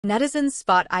Netizens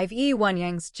spot IVE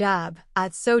Wonyoung's jab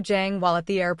at Sojang while at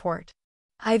the airport.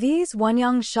 IVE's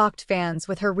Wonyoung shocked fans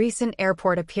with her recent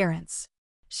airport appearance.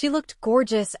 She looked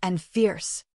gorgeous and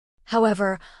fierce.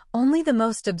 However, only the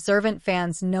most observant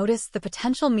fans noticed the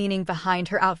potential meaning behind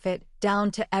her outfit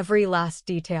down to every last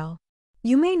detail.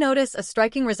 You may notice a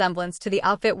striking resemblance to the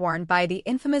outfit worn by the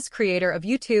infamous creator of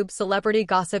YouTube celebrity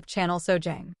gossip channel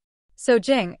Sojang.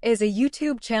 Sojang is a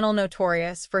YouTube channel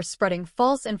notorious for spreading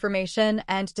false information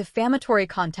and defamatory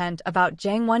content about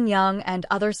Jang Wonyoung and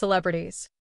other celebrities.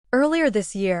 Earlier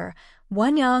this year,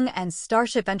 Wonyoung and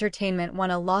Starship Entertainment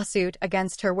won a lawsuit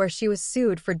against her where she was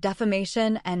sued for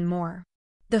defamation and more.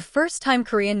 The first time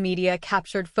Korean media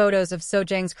captured photos of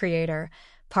Sojang's creator,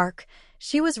 Park,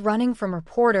 she was running from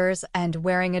reporters and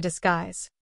wearing a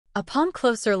disguise. Upon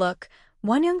closer look,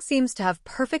 Wonyoung seems to have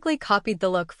perfectly copied the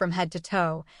look from head to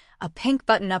toe: a pink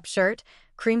button-up shirt,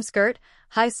 cream skirt,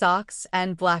 high socks,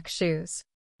 and black shoes.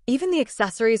 Even the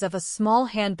accessories of a small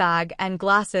handbag and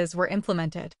glasses were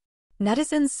implemented.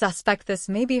 Netizens suspect this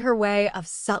may be her way of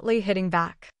subtly hitting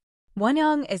back.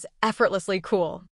 Wonyoung is effortlessly cool.